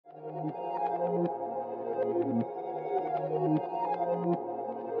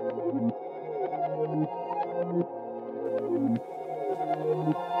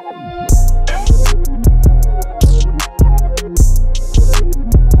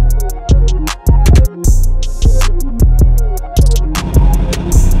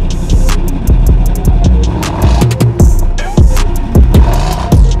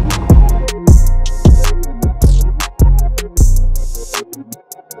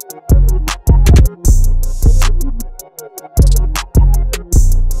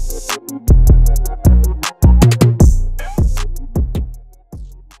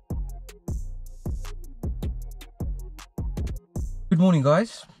morning,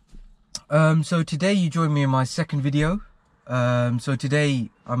 guys. So today you join me in my second video. So today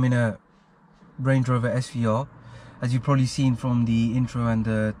I'm in a Range Rover SVR, as you've probably seen from the intro and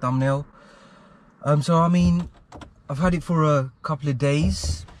the thumbnail. So I mean, I've had it for a couple of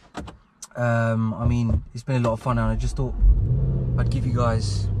days. I mean, it's been a lot of fun, and I just thought I'd give you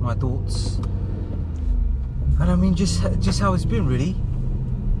guys my thoughts. And I mean, just how it's been, really.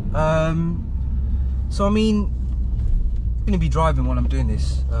 So I mean, I'm going to be driving while I'm doing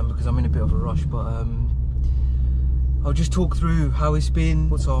this because I'm in a bit of a rush, but I'll just talk through how it's been,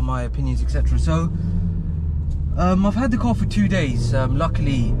 what are my opinions, etc. So I've had the car for 2 days.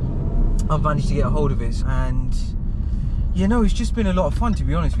 Luckily I've managed to get a hold of it, and you know, it's just been a lot of fun, to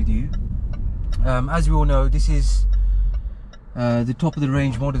be honest with you. As we all know, this is the top of the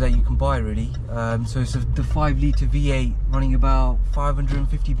range model that you can buy, really. So it's the 5-litre V8 running about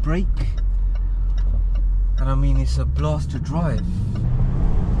 550 brake. And I mean, it's a blast to drive.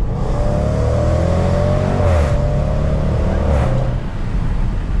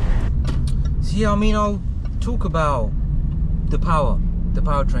 So yeah, I mean, I'll talk about the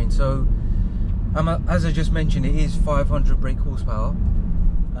powertrain. So as I just mentioned, it is 500 brake horsepower.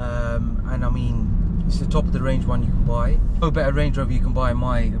 And I mean, it's the top of the range one you can buy. No better Range Rover you can buy, in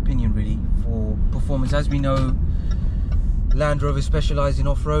my opinion, really, for performance. As we know, Land Rover specialise in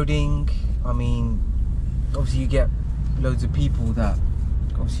off-roading. I mean, obviously you get loads of people that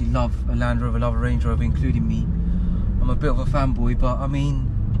obviously love a Land Rover, love a Range Rover, including me. I'm a bit of a fanboy, but I mean,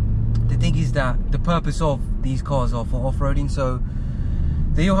 the thing is that the purpose of these cars are for off-roading, so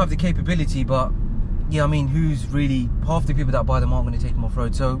they all have the capability, but yeah, I mean, who's really, half the people that buy them aren't going to take them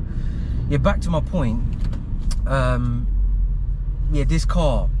off-road. So yeah, back to my point, yeah, this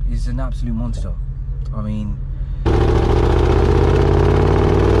car is an absolute monster. I mean,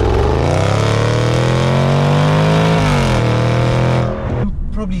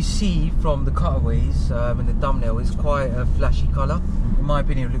 probably see from the cutaways and the thumbnail, it's quite a flashy colour. In my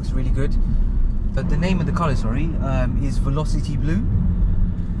opinion, it looks really good. But the name of the colour, sorry, is Velocity Blue.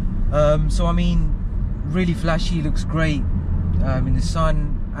 So I mean, really flashy, looks great in the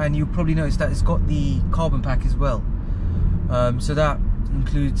sun, and you'll probably notice that it's got the carbon pack as well. So that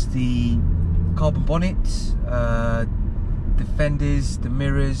includes the carbon bonnet, the fenders, the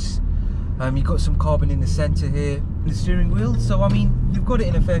mirrors. You've got some carbon in the centre here, the steering wheel. So I mean, you've got it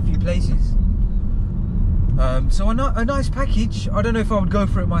in a fair few places. So a nice package. I don't know if I would go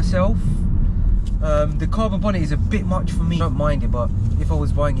for it myself. The carbon bonnet is a bit much for me. I don't mind it, but if I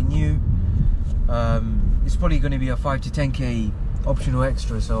was buying it new, it's probably going to be a 5 to 10k optional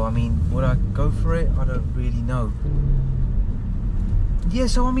extra. So I mean, would I go for it? I don't really know. Yeah,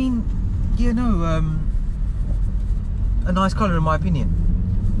 so I mean, yeah, no, a nice colour in my opinion.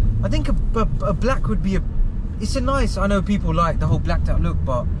 I think a black would be it's a nice, I know people like the whole blacked out look,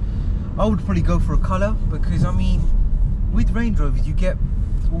 but I would probably go for a colour, because I mean, with Range Rovers you get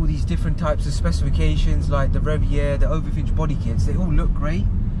all these different types of specifications, like the Revier, the Overfinch body kits. They all look great.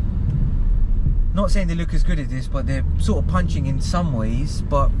 Not saying they look as good as this, but they're sort of punching in some ways.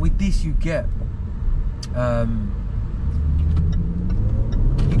 But with this you get the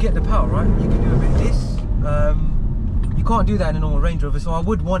power, right? You can do a bit of this. You can't do that in a normal Range Rover, so I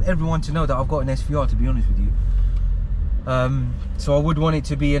would want everyone to know that I've got an SVR, to be honest with you. So I would want it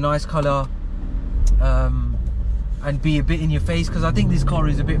to be a nice colour and be a bit in your face, because I think this car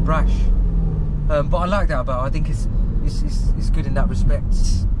is a bit brash. But I like that about it. I think it's good in that respect.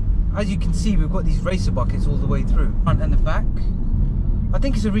 As you can see, we've got these racer buckets all the way through, front and the back. I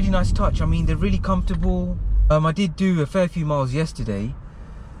think it's a really nice touch. I mean, they're really comfortable. I did do a fair few miles yesterday,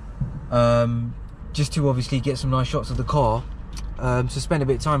 just to obviously get some nice shots of the car, so spend a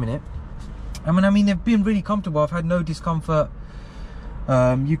bit of time in it. I mean, they've been really comfortable. I've had no discomfort.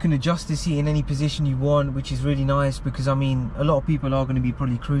 You can adjust the seat in any position you want, which is really nice, because I mean, a lot of people are going to be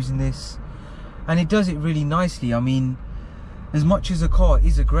probably cruising this, and it does it really nicely. I mean, as much as a car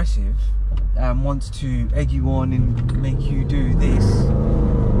is aggressive and wants to egg you on and make you do this,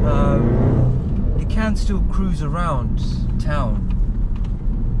 it can still cruise around town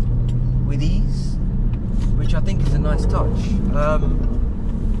with ease, which I think is a nice touch.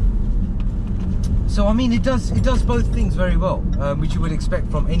 So I mean, it does both things very well, which you would expect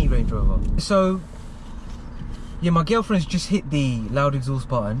from any Range Rover. So yeah, my girlfriend's just hit the loud exhaust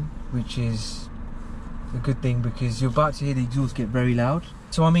button, which is a good thing, because you're about to hear the exhaust get very loud.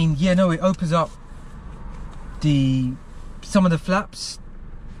 So I mean, yeah, no, it opens up some of the flaps,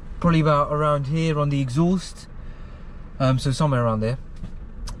 probably about around here on the exhaust, so somewhere around there.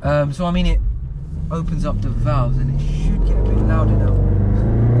 So I mean, it opens up the valves, and it should get a bit louder now.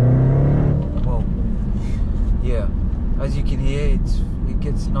 Whoa, yeah. as you can hear, it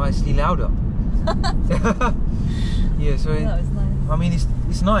gets nicely louder. Yeah, so that was nice. I mean,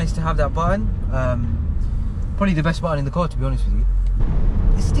 it's nice to have that button. Probably the best button in the car, to be honest with you.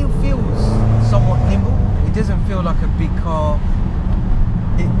 It still feels somewhat nimble. It doesn't feel like a big car.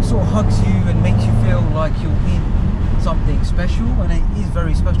 It sort of hugs you and makes you feel like you're in something special, and it is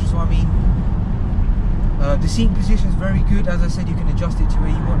very special. So I mean, the seating position is very good. As I said, you can adjust it to where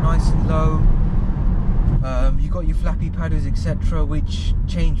you want, nice and low. You got your flappy paddles, etc., which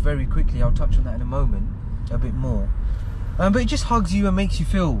change very quickly. I'll touch on that in a moment, a bit more. But it just hugs you and makes you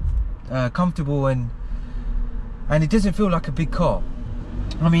feel comfortable, and it doesn't feel like a big car.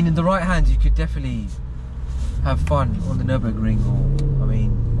 I mean, in the right hand, you could definitely have fun on the Nürburgring, or I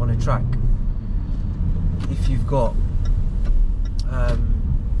mean, on a track. If you've got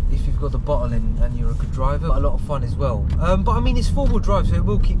the bottle and you're a good driver, a lot of fun as well. But I mean, it's four-wheel drive, so it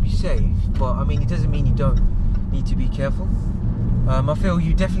will keep you safe. But I mean, it doesn't mean you don't need to be careful. I feel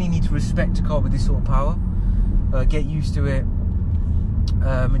you definitely need to respect a car with this sort of power. Get used to it,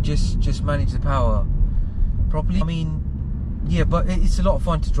 and just manage the power properly. I mean, yeah, but it's a lot of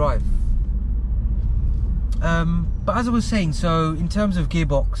fun to drive. But as I was saying, so in terms of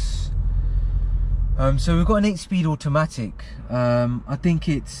gearbox, so we've got an 8-speed automatic. I think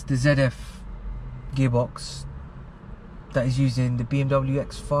it's the ZF gearbox that is used in the BMW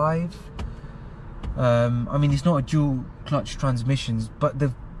X5. I mean, it's not a dual clutch transmissions, but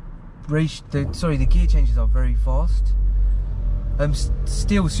the gear changes are very fast.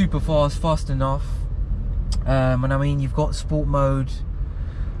 Still super fast enough. And I mean, you've got sport mode.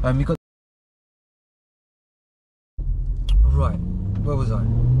 You've got right. Where was I?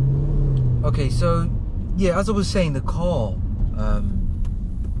 Okay, so yeah, as I was saying, the car,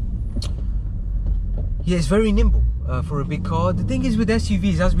 yeah, it's very nimble for a big car. The thing is with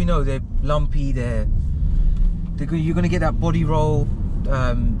SUVs, as we know, they're lumpy. You're going to get that body roll.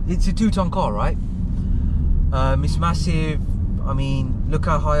 It's a 2-ton car, right? It's massive. I mean, look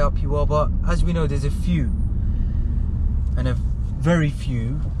how high up you are. But as we know, there's a few, and a very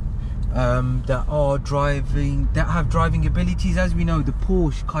few that have driving abilities. As we know, the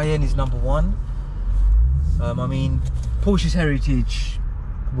Porsche Cayenne is #1. I mean, Porsche's heritage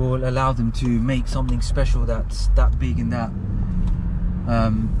will allow them to make something special that's that big and that.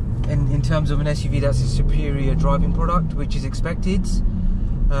 And in terms of an SUV, that's a superior driving product, which is expected.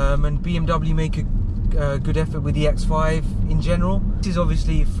 And BMW make a good effort with the X5 in general. This is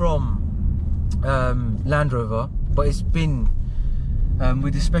obviously from Land Rover, but it's been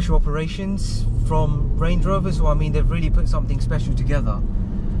with the special operations from Range Rover. So I mean, they've really put something special together.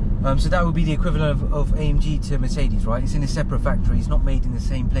 So that would be the equivalent of AMG to Mercedes, right? It's in a separate factory. It's not made in the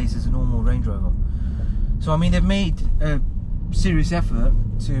same place as a normal Range Rover. So I mean, they've made a serious effort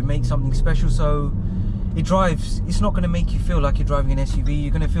to make something special. So it drives, it's not going to make you feel like you're driving an SUV.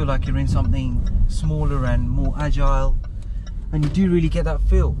 You're going to feel like you're in something smaller and more agile, and you do really get that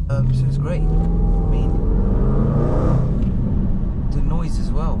feel. So it's great. I mean, the noise as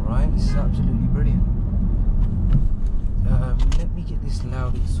well, right? It's absolutely brilliant. Let me get this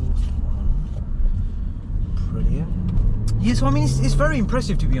loud exhaust on. Brilliant. Yeah, so I mean, it's very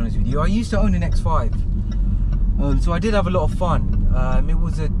impressive, to be honest with you. I used to own an X5, so I did have a lot of fun. It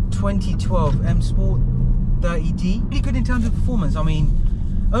was a 2012 M Sport 30D. Really good in terms of performance. I mean,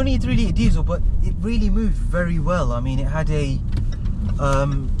 only a 3-litre diesel, but it really moved very well. I mean, it had a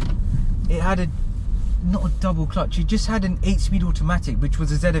not a double clutch. It just had an 8-speed automatic, which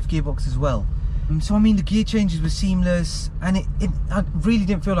was a ZF gearbox as well. So I mean, the gear changes were seamless, and I really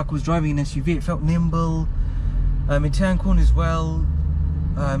didn't feel like I was driving an SUV. It felt nimble. It turned corners well.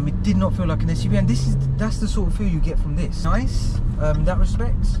 It did not feel like an SUV, and that's the sort of feel you get from this. Nice, in that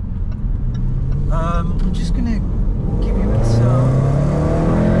respect. I'm just gonna give you a bit of sound.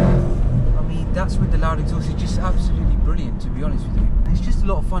 I mean, that's with the loud exhaust. It's just absolutely brilliant, to be honest with you. It's just a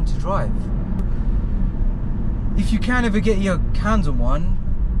lot of fun to drive. If you can ever get your hands on one,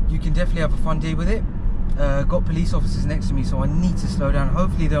 you can definitely have a fun day with it. Got police officers next to me, so I need to slow down.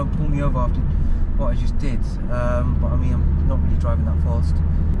 Hopefully they don't pull me over after what I just did. But I mean, I'm not really driving that fast.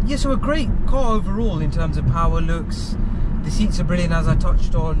 Yeah, so a great car overall in terms of power, looks. The seats are brilliant, as I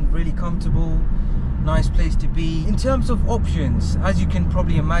touched on, really comfortable, nice place to be. In terms of options, as you can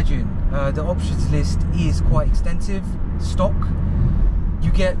probably imagine, the options list is quite extensive. Stock,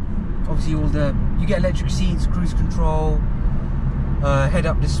 you get obviously you get electric seats, cruise control,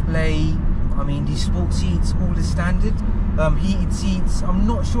 head-up display. I mean, these sport seats, all the standard. Heated seats. I'm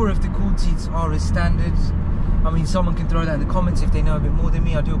not sure if the cooled seats are as standard. I mean, someone can throw that in the comments if they know a bit more than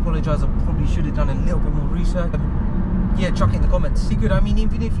me. I do apologise. I probably should have done a little bit more research. Yeah, chuck it in the comments. See, good. I mean,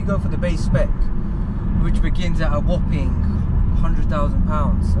 even if you go for the base spec, which begins at a whopping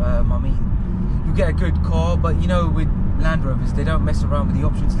 £100,000. I mean, you get a good car, but you know, with Land Rovers, they don't mess around with the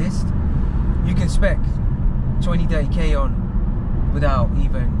options list. You can spec 20-30k on without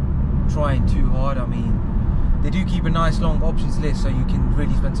even trying too hard. I mean, they do keep a nice long options list, so you can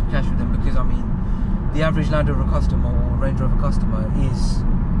really spend some cash with them, because I mean, the average Land Rover customer or Range Rover customer is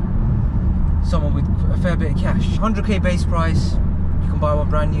someone with a fair bit of cash. 100k base price, you can buy one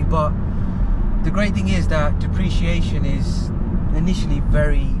brand new, but the great thing is that depreciation is initially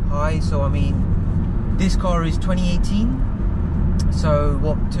very high. So I mean, this car is 2018, so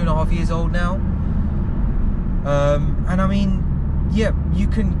what, 2.5 years old now. And I mean, yeah, you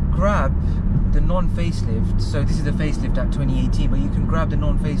can grab the non-facelift. So this is the facelift at 2018, but you can grab the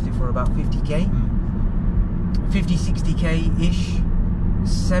non-facelift for about 50k. 50, 60k ish,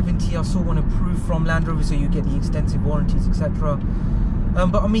 70 I saw one approved from Land Rover, so you get the extensive warranties, etc.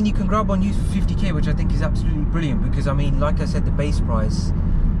 But I mean, you can grab one used for 50k, which I think is absolutely brilliant, because I mean, like I said, the base price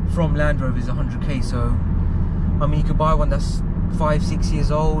from Land Rover is 100k. So I mean, you could buy one that's 5-6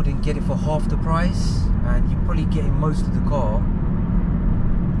 years old and get it for half the price, and you're probably getting most of the car.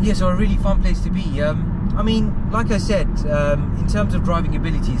 Yeah, so a really fun place to be. I mean, like I said, in terms of driving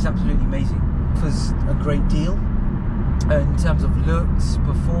ability, it's absolutely amazing. Offers a great deal in terms of looks,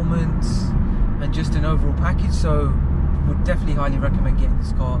 performance, and just an overall package. So would definitely highly recommend getting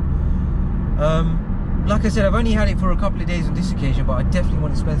this car. Like I said, I've only had it for a couple of days on this occasion, but I definitely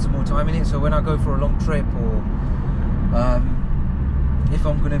want to spend some more time in it. So when I go for a long trip, or if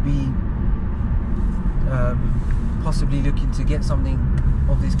I'm going to be possibly looking to get something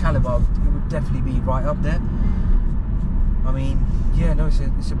of this caliber, it would definitely be right up there. I mean, yeah, no,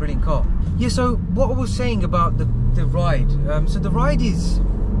 it's a brilliant car. Yeah, so what I was saying about the ride, so the ride is,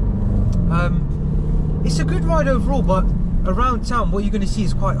 it's a good ride overall, but around town what you're going to see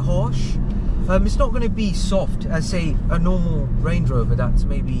is quite harsh. It's not going to be soft as, say, a normal Range Rover that's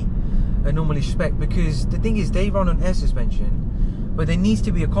maybe a normalish spec, because the thing is, they run on air suspension, but there needs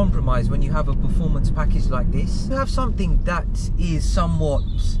to be a compromise when you have a performance package like this. You have something that is somewhat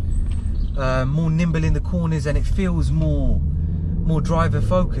more nimble in the corners, and it feels more driver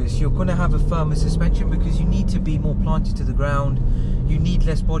focused. You're going to have a firmer suspension, because you need to be more planted to the ground. You need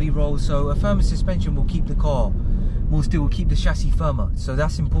less body roll, so a firmer suspension will keep the car more still, will keep the chassis firmer, so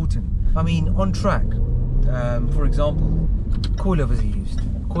that's important. I mean, on track, for example, coilovers are used.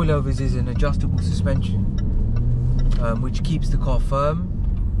 Coilovers is an adjustable suspension which keeps the car firm.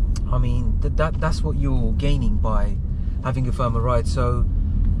 I mean, that's what you're gaining by having a firmer ride. So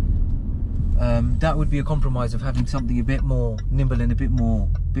that would be a compromise of having something a bit more nimble and a bit more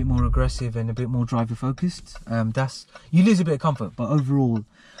aggressive and a bit more driver focused. You lose a bit of comfort, but overall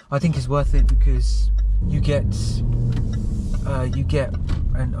I think it's worth it, because you get a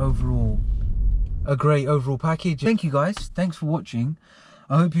great overall package. Thank you guys, thanks for watching.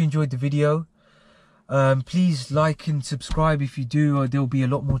 I hope you enjoyed the video. Please like and subscribe if you do, or there'll be a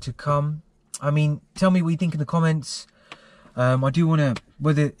lot more to come. I mean, tell me what you think in the comments. I do want to,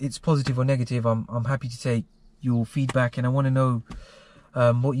 whether it's positive or negative, I'm happy to take your feedback, and I want to know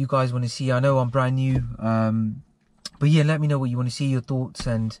what you guys want to see. I know I'm brand new, but yeah, let me know what you want to see, your thoughts,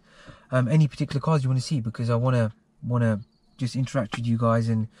 and any particular cars you want to see, because I want to just interact with you guys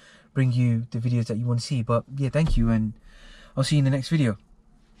and bring you the videos that you want to see. But yeah, thank you, and I'll see you in the next video.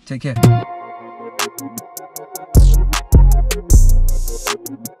 Take care.